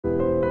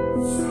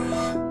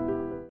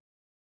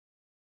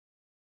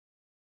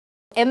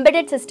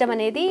Embedded system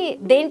అనేది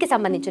దేనికి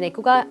సంబంధించిన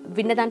ఎక్కువగా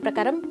విన్న దాని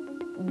ప్రకారం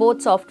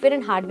both software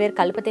and hardware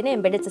కలిపితేనే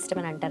embedded system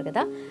అని అంటారు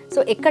కదా. సో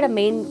ఎక్కడ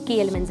మెయిన్ కీ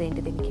ఎలిమెంట్స్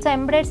ఏంటి దీనికి? సో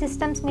ఎంబెడెడ్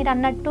సిస్టమ్స్ మీరు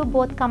అన్నట్టు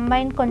బోత్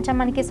కంబైన్. కొంచెం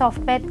మనకి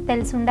సాఫ్ట్వేర్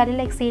తెలిసి ఉండాలి,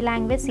 లైక్ సి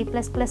లాంగ్వేజ్, C++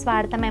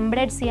 వాడతాం,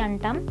 ఎంబెడెడ్ సి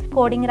అంటాం,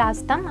 కోడింగ్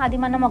రాస్తాం. అది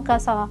మనం ఒక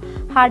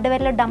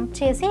హార్డ్వేర్లో డంప్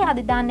చేసి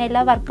అది దాన్ని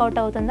ఎలా వర్కౌట్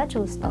అవుతుందో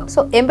చూస్తాం.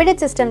 సో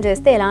ఎంబెడెడ్ సిస్టమ్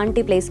చేస్తే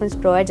ఎలాంటి ప్లేస్మెంట్స్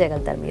ప్రొవైడ్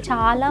చేయగలుగుతారు మీరు?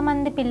 చాలా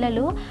మంది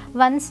పిల్లలు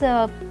వన్స్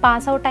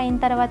పాస్ అవుట్ అయిన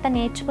తర్వాత,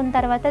 నేర్చుకున్న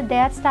తర్వాత they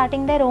are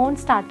starting their own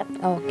startup.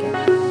 Okay,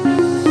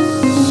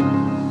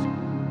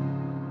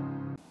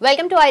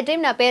 welcome to iDream.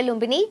 నా పేరు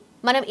లుంబిని.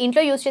 మనం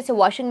ఇంట్లో యూజ్ చేసే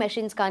వాషింగ్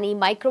మెషిన్స్ కానీ,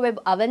 మైక్రోవేవ్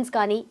అవెన్స్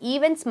కానీ,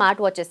 ఈవెన్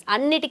స్మార్ట్ వాచెస్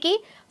అన్నిటికీ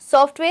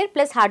సాఫ్ట్వేర్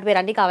ప్లస్ హార్డ్వేర్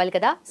అన్ని కావాలి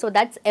కదా. So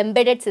that's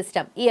embedded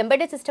system. ఈ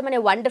ఎంబెడెడ్ సిస్టమ్ అనే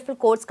వండర్ఫుల్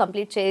కోర్స్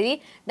కంప్లీట్ చేసి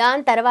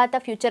దాని తర్వాత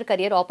ఫ్యూచర్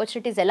కెరియర్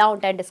ఆపర్చునిటీస్ ఎలా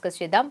ఉంటాయని డిస్కస్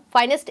చేద్దాం.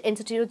 Finest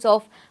institutes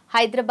of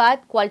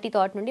Hyderabad quality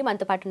thought నుండి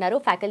మనతో పాటు ఉన్నారు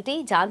ఫ్యాకల్టీ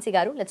ఝాన్సీ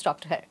గారు. Let's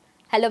talk to her.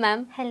 Hello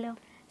ma'am. Hello.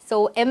 So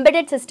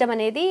embedded system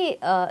అనేది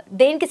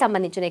దేనికి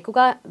సంబంధించిన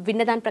ఎక్కువగా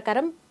విన్న దాని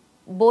ప్రకారం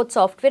both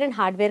software and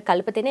hardware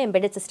కలిపితేనే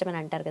embedded system అని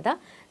అంటారు కదా.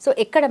 సో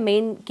ఎక్కడ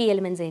మెయిన్ కీ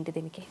ఎలిమెంట్స్ ఏంటి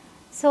దీనికి?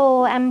 సో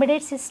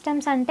ఎంబెడెడ్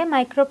సిస్టమ్స్ అంటే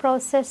మైక్రో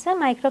ప్రాసెసర్స్,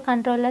 మైక్రో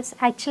కంట్రోలర్స్.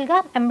 యాక్చువల్గా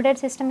embedded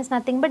system is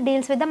nothing but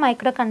deals with the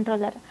micro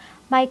controller.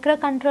 Micro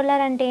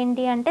controller అంటే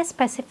ఏంటి అంటే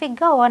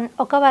స్పెసిఫిక్గా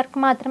ఒక వర్క్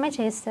మాత్రమే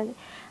చేస్తుంది.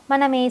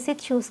 మనం ఏసీ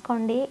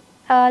చూసుకోండి,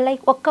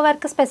 లైక్ ఒక్క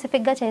వర్క్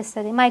స్పెసిఫిక్గా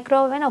చేస్తుంది. మైక్రో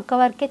ఓవెన్ ఒక్క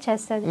వర్కే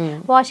చేస్తుంది.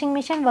 వాషింగ్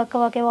మిషన్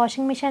ఓకే,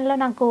 వాషింగ్ మిషన్లో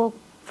నాకు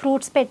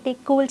ఫ్రూట్స్ పెట్టి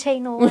కూల్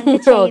చేయను.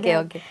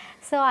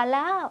 సో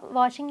అలా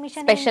వాషింగ్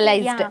మిషన్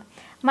స్పెషలైజ్డ్,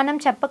 మనం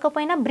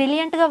చెప్పకపోయినా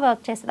బ్రిలియంట్గా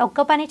వర్క్ చేస్తుంది.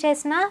 ఒక్క పని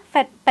చేసినా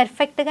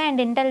పర్ఫెక్ట్గా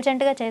అండ్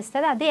ఇంటెలిజెంట్గా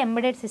చేస్తుంది. అది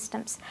embedded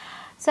systems.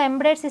 So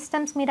embedded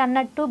systems మీరు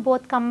అన్నట్టు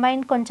బోత్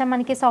కంబైన్. కొంచెం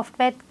మనకి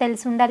సాఫ్ట్వేర్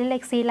తెలిసి ఉండాలి,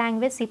 లైక్ సి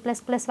లాంగ్వేజ్, C++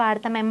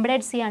 వాడతాం,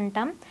 ఎంబెడెడ్ సి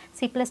అంటాం,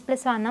 C++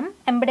 అన్నాం,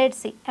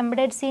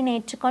 ఎంబెడెడ్ సి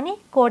నేర్చుకొని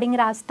కోడింగ్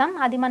రాస్తాం.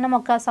 అది మనం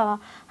ఒక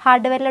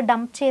హార్డ్వేర్లో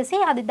డంప్ చేసి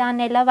అది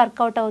దాన్ని ఎలా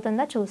వర్కౌట్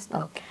అవుతుందో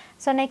చూస్తాం.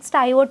 సో నెక్స్ట్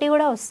IoT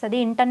కూడా వస్తుంది,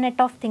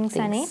 ఇంటర్నెట్ ఆఫ్ థింగ్స్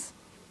అని.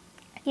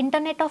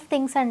 ఇంటర్నెట్ ఆఫ్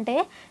థింగ్స్ అంటే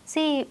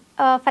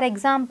ఫర్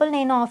ఎగ్జాంపుల్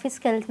నేను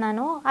ఆఫీస్కి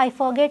వెళ్తున్నాను, I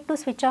forget to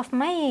switch off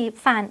my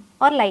fan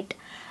or light.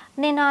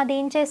 నేను అది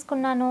ఏం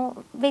చేసుకున్నాను,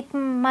 విత్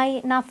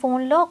నా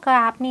ఫోన్లో ఒక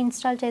యాప్ని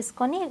ఇన్స్టాల్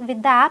చేసుకొని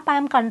with the app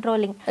I'm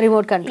controlling,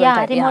 remote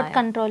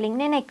controlling.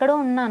 నేను ఎక్కడో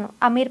ఉన్నాను,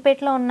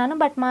 అమీర్పేట్లో ఉన్నాను,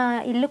 బట్ మా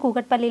ఇల్లు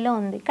కూకట్పల్లిలో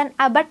ఉంది, కానీ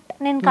బట్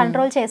నేను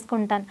కంట్రోల్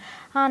చేసుకుంటాను.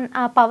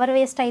 ఆ పవర్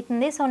వేస్ట్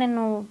అవుతుంది, సో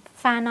నేను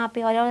ఫ్యాన్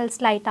ఆపి ఆర్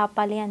ఎల్స్ లైట్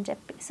ఆపాలి అని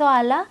చెప్పి. సో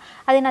అలా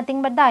అది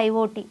nothing but the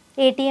IoT.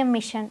 ATM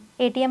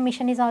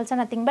machine is also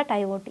nothing but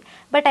IoT.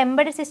 But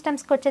embedded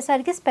సిస్టమ్స్కి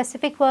వచ్చేసరికి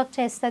స్పెసిఫిక్ వర్క్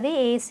చేస్తుంది,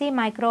 ఏసీ,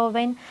 మైక్రో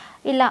ఓవెన్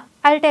ఇలా.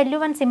 I tell you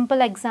one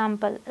simple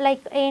example.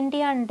 Like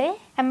ఏంటి అంటే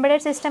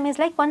embedded system is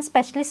like one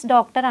specialist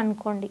doctor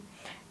అనుకోండి.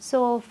 So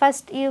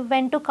first you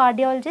went to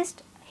cardiologist,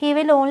 he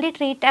will only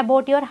treat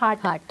about your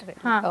heart.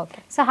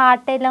 So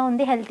heart ఎలా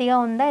ఉంది, హెల్తీగా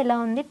ఉందా, ఎలా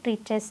ఉంది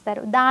ట్రీట్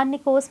చేస్తారు.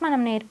 దానికోసం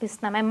మనం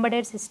నేర్పిస్తున్నాం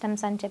ఎంబెడెడ్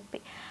సిస్టమ్స్ అని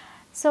చెప్పి.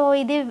 సో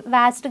ఇది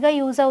వ్యాస్ట్గా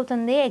యూజ్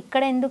అవుతుంది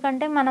ఎక్కడ,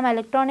 ఎందుకంటే మనం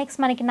ఎలక్ట్రానిక్స్,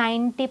 మనకి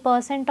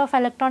 90% ఆఫ్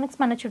ఎలక్ట్రానిక్స్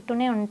మన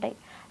చుట్టూనే ఉంటాయి.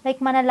 లైక్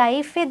మన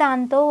లైఫే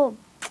దాంతో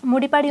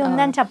ముడిపడి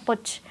ఉందని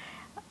చెప్పొచ్చు.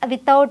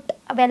 Without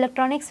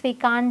electronics we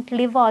can't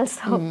live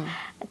also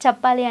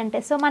చెప్పాలి అంటే.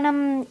 సో మనం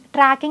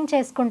ట్రాకింగ్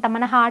చేసుకుంటాం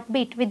మన heart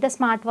beat with the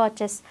smart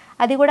watches.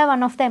 అది కూడా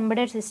one of the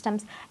embedded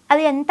systems.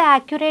 అది ఎంత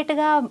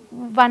యాక్యురేట్గా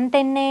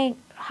 110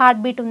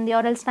 హార్ట్ బీట్ ఉంది,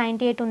 ఆర్ఎల్స్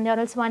 98 ఉంది,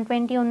 ఆర్ఎల్స్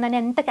 120 ఉందని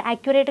ఎంత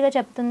యాక్యురేట్గా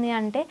చెప్తుంది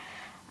అంటే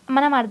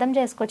మనం అర్థం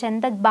చేసుకోవచ్చు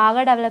ఎంత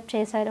బాగా డెవలప్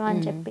చేశారు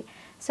అని చెప్పి.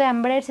 సో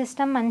ఎంబెడెడ్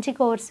సిస్టమ్ మంచి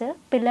కోర్సు,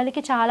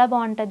 పిల్లలకి చాలా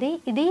బాగుంటుంది.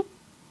 ఇది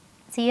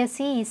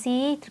CSE, ECE,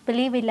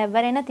 EEE వీళ్ళు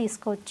ఎవరైనా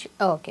తీసుకోవచ్చు.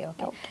 ఓకే.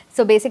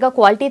 సో బేసిక్గా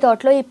క్వాలిటీ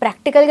థాట్లో ఈ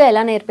ప్రాక్టికల్గా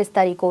ఎలా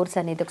నేర్పిస్తారు ఈ కోర్స్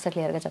అనేది ఒకసారి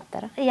క్లియర్గా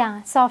చెప్తారా?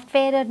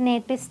 సాఫ్ట్వేర్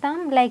నేర్పిస్తాం,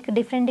 లైక్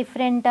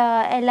డిఫరెంట్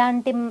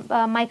ఎలాంటి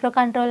మైక్రో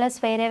కంట్రోలర్స్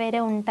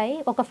వేరే ఉంటాయి.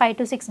 ఒక 5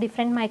 to 6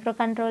 different micro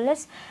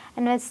controllers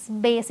and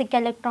basic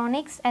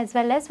electronics as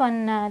well as one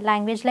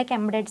language like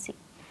embedded C.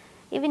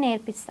 ఇవి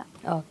నేర్పిస్తాం.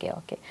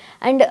 ఓకే.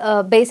 అండ్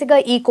బేసిక్గా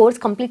ఈ కోర్స్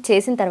కంప్లీట్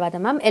చేసిన తర్వాత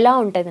మ్యామ్ ఎలా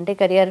ఉంటుంది అంటే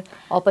కెరియర్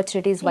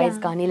ఆపర్చునిటీస్ వైజ్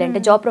కానీ,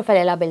 లేదంటే జాబ్ ప్రొఫైల్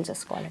ఎలా బిల్డ్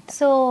చేసుకోవాలంటే?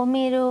 సో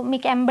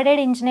మీకు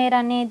ఎంబెడెడ్ ఇంజనీర్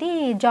అనేది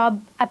జాబ్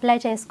అప్లై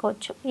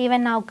చేసుకోవచ్చు.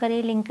 ఈవెన్ నౌకరీ,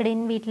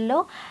 లింక్డ్ఇన్ వీటిల్లో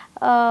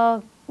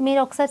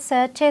మీరు ఒకసారి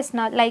సెర్చ్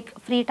చేసిన, లైక్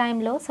ఫ్రీ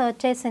టైంలో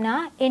సెర్చ్ చేసిన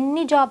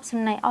ఎన్ని జాబ్స్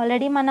ఉన్నాయి.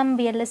 ఆల్రెడీ మనం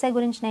VLSI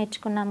గురించి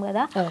నేర్చుకున్నాం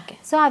కదా.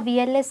 సో ఆ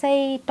VLSI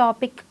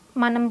టాపిక్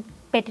మనం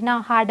పెట్టిన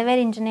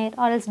హార్డ్వేర్ ఇంజనీర్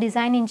ఆర్ఎల్స్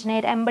డిజైన్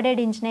ఇంజనీర్, ఎంబెడెడ్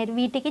ఇంజనీర్,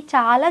 వీటికి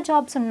చాలా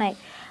జాబ్స్ ఉన్నాయి.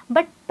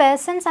 బట్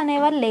పర్సన్స్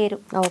అనేవారు లేరు.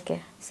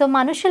 సో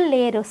మనుషులు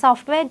లేరు.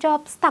 సాఫ్ట్వేర్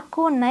జాబ్స్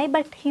తక్కువ ఉన్నాయి,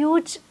 but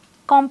huge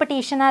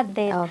competition are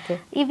there.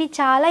 ఇవి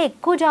చాలా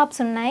ఎక్కువ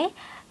జాబ్స్ ఉన్నాయి,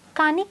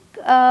 కానీ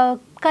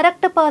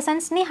కరెక్ట్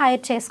పర్సన్స్ని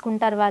హైర్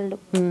చేసుకుంటారు వాళ్ళు.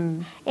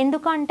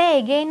 ఎందుకంటే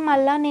అగైన్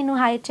మళ్ళీ నేను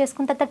హైర్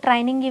చేసుకున్న తర్వాత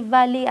ట్రైనింగ్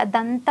ఇవ్వాలి,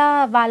 అదంతా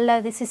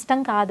వాళ్ళది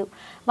సిస్టమ్ కాదు.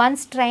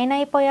 వన్స్ ట్రైన్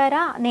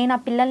అయిపోయారా, నేను ఆ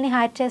పిల్లల్ని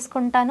హైర్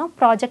చేసుకుంటాను,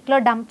 ప్రాజెక్ట్లో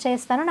డంప్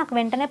చేస్తాను, నాకు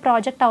వెంటనే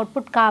ప్రాజెక్ట్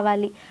అవుట్పుట్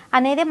కావాలి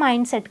అనేదే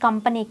మైండ్ సెట్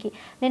కంపెనీకి.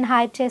 నేను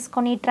హైర్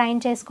చేసుకొని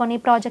ట్రైన్ చేసుకొని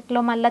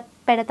ప్రాజెక్ట్లో మళ్ళీ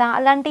పెడతా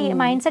అలాంటి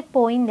మైండ్ సెట్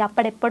పోయింది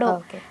అప్పుడెప్పుడో.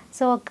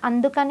 సో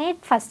అందుకనే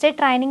ఫస్టే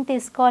ట్రైనింగ్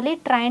తీసుకోవాలి.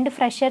 ట్రైన్డ్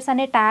ఫ్రెషర్స్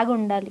అనే ట్యాగ్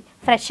ఉండాలి.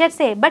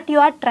 ఫ్రెషర్సే బట్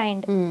యు ఆర్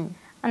ట్రైన్డ్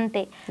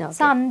అంతే.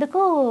 సో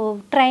అందుకు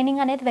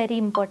ట్రైనింగ్ అనేది వెరీ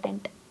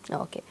ఇంపార్టెంట్.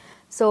 ఓకే.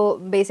 సో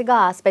బేసిక్గా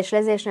ఆ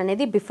స్పెషలైజేషన్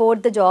అనేది బిఫోర్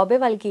ద జాబే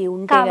వాళ్ళకి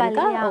ఉంటే కనుక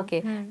ఓకే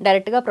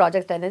డైరెక్ట్గా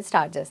ప్రాజెక్ట్ అనేది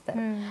స్టార్ట్ చేస్తారు.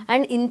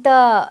 అండ్ ఇంత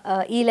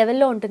ఈ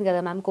లెవెల్లో ఉంటుంది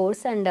కదా మ్యామ్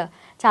కోర్స్, అండ్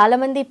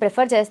చాలామంది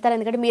ప్రిఫర్ చేస్తారు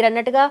ఎందుకంటే మీరు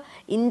అన్నట్టుగా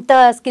ఇంత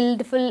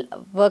స్కిల్డ్ఫుల్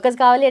వర్కర్స్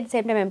కావాలి, అట్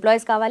సేమ్ టైం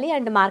ఎంప్లాయీస్ కావాలి,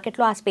 అండ్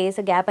మార్కెట్లో ఆ స్పేస్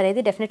గ్యాప్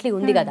అనేది డెఫినెట్లీ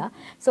ఉంది కదా.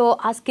 సో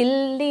ఆ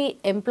స్కిల్ని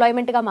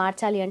ఎంప్లాయ్మెంట్గా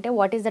మార్చాలి అంటే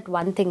what is that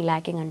one thing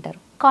lacking అంటారు?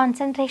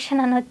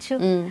 కాన్సన్ట్రేషన్ అనొచ్చు.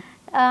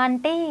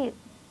 అంటే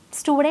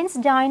స్టూడెంట్స్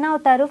జాయిన్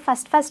అవుతారు,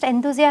 ఫస్ట్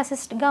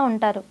ఎంతూజియాసిస్ట్గా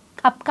ఉంటారు.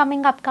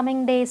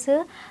 అప్కమింగ్ డేస్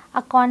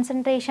ఆ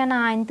కాన్సన్ట్రేషన్,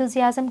 ఆ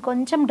ఎంతూజియాజం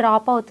కొంచెం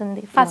డ్రాప్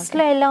అవుతుంది.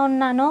 ఫస్ట్లో ఎలా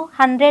ఉన్నానో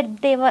 100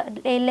 డే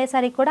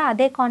వెళ్ళేసరికి కూడా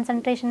అదే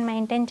కాన్సన్ట్రేషన్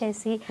మెయింటైన్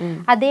చేసి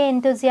అదే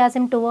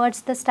enthusiasm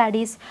towards the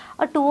studies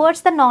are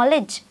towards the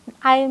knowledge.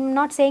 I'm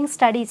not saying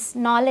studies,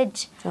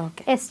 knowledge.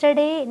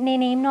 Yesterday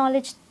నేను ఏం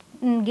నాలెడ్జ్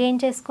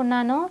గెయిన్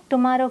చేసుకున్నానో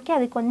టుమారోకి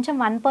అది కొంచెం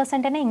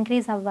 1% అయినా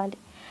ఇంక్రీజ్ అవ్వాలి.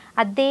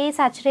 అదే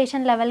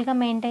సాచురేషన్ లెవెల్గా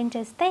మెయింటైన్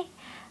చేస్తే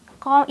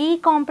ఈ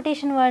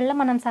కాంపిటీషన్ వల్ల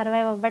మనం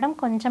సర్వైవ్ అవ్వడం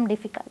కొంచెం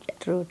difficult.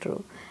 True.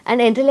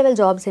 And entry level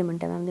jobs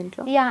ఏముంటాయి మ్యామ్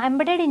దీంట్లో?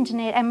 Embedded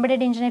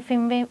engineer,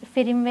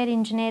 firmware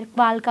engineer,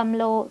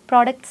 వాల్కమ్లో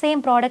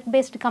product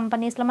based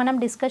కంపెనీస్లో మనం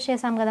డిస్కస్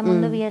చేసాం కదా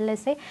ముందు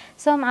VLSA.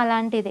 సో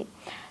అలాంటిది.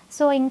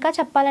 సో ఇంకా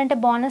చెప్పాలంటే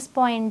బోనస్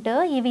పాయింట్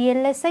ఈ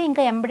VLSA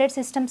ఇంకా ఎంబెడెడ్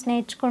సిస్టమ్స్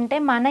నేర్చుకుంటే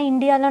మన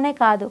ఇండియాలోనే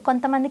కాదు,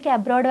 కొంతమందికి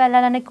అబ్రాడ్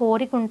వెళ్ళాలనే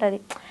కోరిక ఉంటుంది.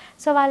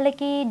 సో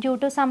వాళ్ళకి due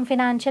to some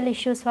financial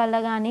issues వల్ల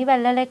కానీ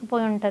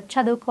వెళ్ళలేకపోయి ఉంటారు,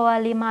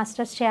 చదువుకోవాలి,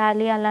 మాస్టర్స్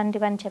చేయాలి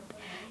అలాంటివని చెప్పి.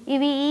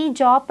 ఈ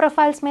జాబ్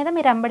ప్రొఫైల్స్ మీద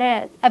మీరు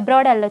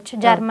అబ్రాడ్ వెళ్ళొచ్చు,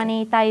 జర్మనీ,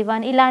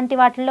 తైవాన్ ఇలాంటి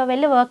వాటిల్లో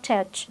వెళ్ళి వర్క్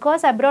చేయొచ్చు.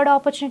 Because abroad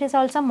opportunities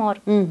also more.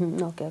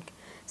 Okay.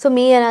 So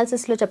మీ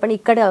అనాలిసిస్లో చెప్పండి,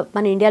 ఇక్కడ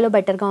మన ఇండియాలో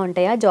బెటర్గా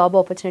ఉంటాయా జాబ్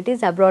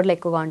ఆపర్చునిటీస్, అబ్రాడ్లో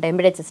ఎక్కువగా ఉంటాయి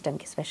ఎంబెడెడ్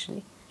సిస్టమ్కి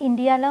స్పెషల్లీ?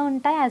 ఇండియాలో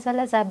ఉంటాయి యాజ్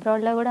వెల్ యాజ్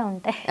అబ్రాడ్లో కూడా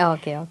ఉంటాయి.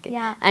 ఓకే.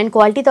 అండ్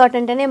క్వాలిటీ థాట్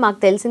అంటేనే మాకు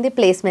తెలిసింది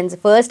ప్లేస్మెంట్స్,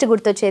 ఫస్ట్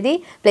గుర్తొచ్చేది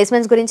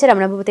ప్లేస్మెంట్స్ గురించి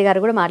రమణభూపతి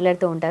గారు కూడా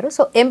మాట్లాడుతూ ఉంటారు.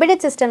 సో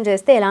ఎంబెడెడ్ సిస్టమ్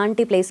చేస్తే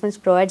ఎలాంటి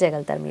ప్లేస్మెంట్స్ ప్రొవైడ్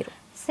చేయగలుగుతారు మీరు?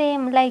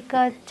 సేమ్ లైక్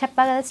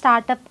చెప్పా కదా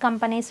స్టార్టప్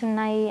కంపెనీస్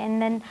ఉన్నాయి. అండ్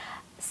దెన్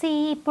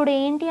ఇప్పుడు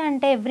ఏంటి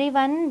అంటే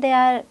ఎవ్రీ1 they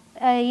are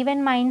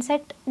even mind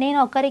set నేను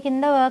ఒకరి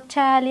కింద వర్క్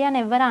చేయాలి అని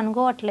ఎవరు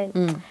అనుకోవట్లేదు.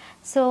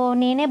 సో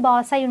నేనే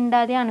బాస్ అయి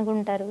ఉండాలి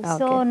అనుకుంటారు.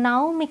 సో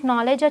నౌ మీకు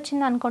నాలెడ్జ్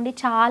వచ్చింది అనుకోండి,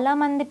 చాలా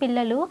మంది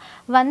పిల్లలు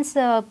వన్స్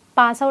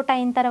పాస్ అవుట్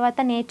అయిన తర్వాత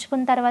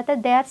నేర్చుకున్న తర్వాత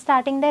they are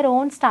starting their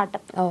own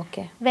startup.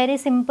 Very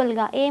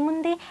సింపుల్గా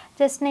ఏముంది,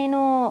 జస్ట్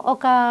నేను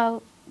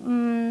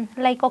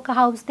ఒక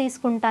హౌస్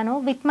తీసుకుంటాను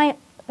విత్ మై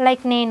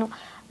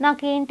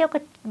నాకు ఏంటి ఒక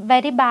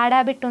వెరీ బ్యాడ్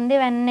హ్యాబిట్ ఉంది.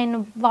 నేను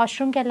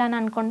వాష్రూమ్కి వెళ్ళాను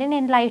అనుకోండి,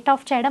 నేను లైట్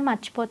ఆఫ్ చేయడం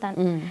మర్చిపోతాను.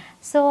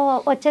 సో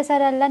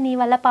వచ్చేసరల్లా నీ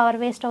వల్ల పవర్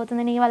వేస్ట్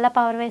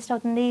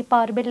అవుతుంది,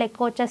 పవర్ బిల్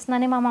ఎక్కువ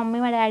వచ్చేస్తుందని మా మమ్మీ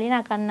మా డాడీ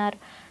నాకు అన్నారు.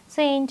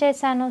 సో ఏం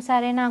చేశాను,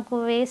 సరే నాకు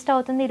వేస్ట్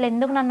అవుతుంది, వీళ్ళు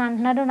ఎందుకు నన్ను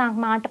అంటున్నారు, నాకు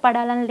మాట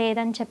పడాలని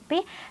లేదని చెప్పి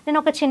నేను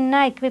ఒక చిన్న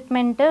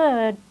ఎక్విప్మెంట్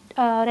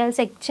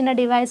చిన్న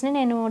డివైస్ని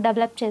నేను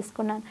డెవలప్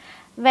చేసుకున్నాను.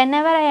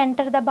 whenever I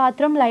enter the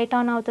bathroom light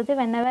on అవుతుంది,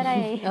 whenever I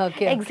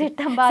exit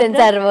the bathroom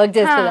sensor work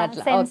చేస్తుంది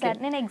అట్లా. sensor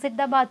నేను exit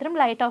the bathroom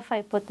light off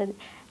అయిపోతుంది.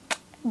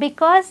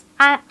 because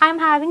I'm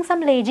having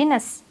some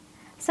laziness.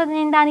 So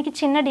నేను దానికి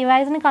చిన్న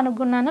డివైస్ని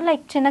కనుక్కున్నాను,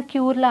 లైక్ చిన్న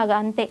క్యూర్ లాగా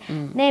అంతే.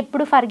 నేను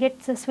ఎప్పుడు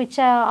స్విచ్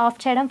ఆఫ్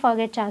చేయడం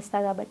ఫర్గెట్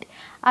చేస్తాను కాబట్టి.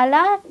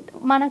 అలా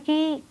మనకి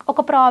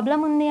ఒక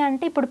ప్రాబ్లం ఉంది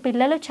అంటే ఇప్పుడు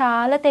పిల్లలు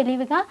చాలా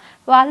తెలివిగా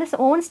వాళ్ళ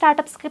ఓన్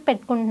స్టార్టప్స్కి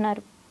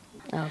పెట్టుకుంటున్నారు.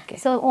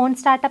 సో ఓన్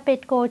స్టార్టప్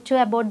పెట్టుకోవచ్చు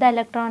about the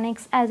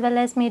electronics as well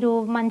as మీరు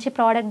మంచి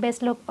ప్రోడక్ట్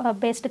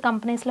బేస్డ్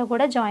కంపెనీస్లో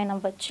కూడా జాయిన్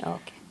అవ్వచ్చు.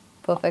 Okay,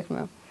 perfect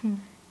ma'am.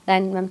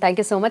 And ma'am thank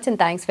you so much and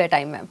thanks for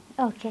time ma'am.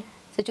 Okay.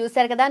 So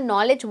చూసారు కదా,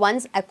 నాలెడ్జ్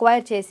వన్స్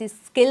అక్వైర్ చేసి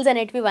skills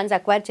అనేటివి వన్స్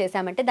అక్వైర్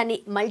చేసామంటే దాన్ని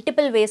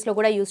మల్టిపుల్ వేస్లో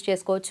కూడా యూస్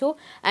చేసుకోవచ్చు.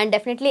 And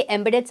definitely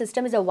embedded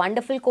system is a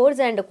wonderful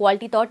course and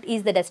quality thought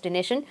is the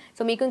destination.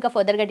 So మీకు ఇంకా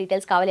ఫర్దర్గా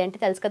డీటెయిల్స్ కావాలి అంటే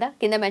తెలుసు కదా,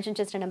 కింద మెన్షన్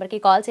చేసిన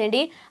నెంబర్కి కాల్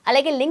చేయండి.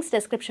 అలాగే లింక్స్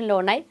డిస్క్రిప్షన్లో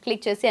ఉన్నాయి,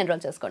 క్లిక్ చేసి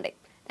ఎన్రోల్ చేసుకోండి.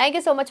 Thank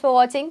you so much for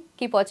watching.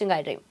 Keep watching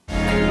iDream.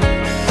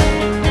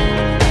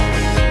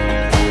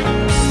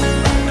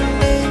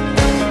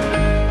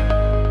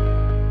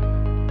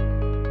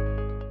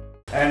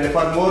 And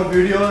for more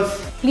videos,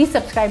 please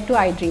subscribe to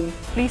iDream.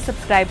 Please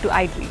subscribe to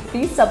iDream.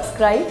 Please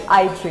subscribe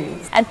iDream.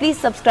 And please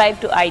subscribe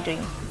to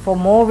iDream. For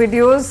more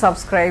videos,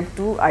 subscribe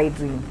to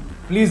iDream.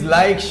 please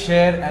like,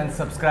 share and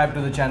subscribe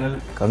to the channel.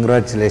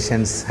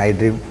 Congratulations,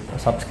 iDream.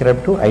 Subscribe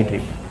to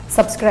iDream.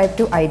 Subscribe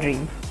to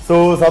iDream. So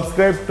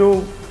subscribe to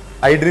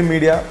iDream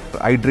Media.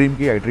 iDream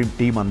ki iDream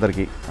team andar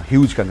ki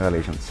huge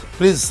congratulations.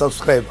 Please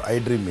subscribe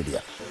iDream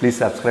Media. Please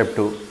subscribe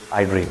to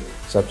iDream.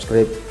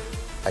 Subscribe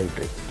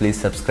iDream. Please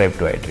subscribe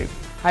to iDream.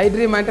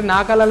 iDream అంటే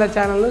నా కళల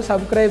channel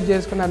subscribe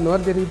చేసుకున్నారు,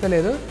 నోరు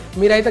తిరుగుతలేదు,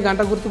 మీరైతే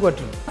గంట గుర్తు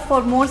కొట్టండి.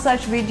 For more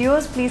such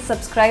videos, please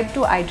subscribe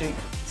to iDream.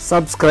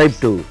 Subscribe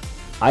to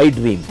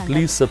iDream.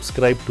 Please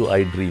subscribe to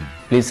iDream.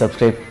 Please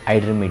subscribe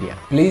iDream Media.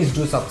 Please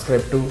do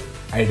subscribe to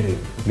iDream.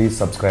 Please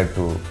subscribe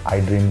to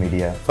iDream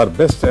Media. For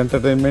best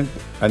entertainment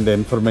and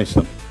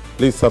information,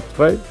 Please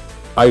subscribe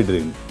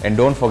iDream. And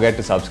don't forget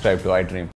to subscribe to iDream.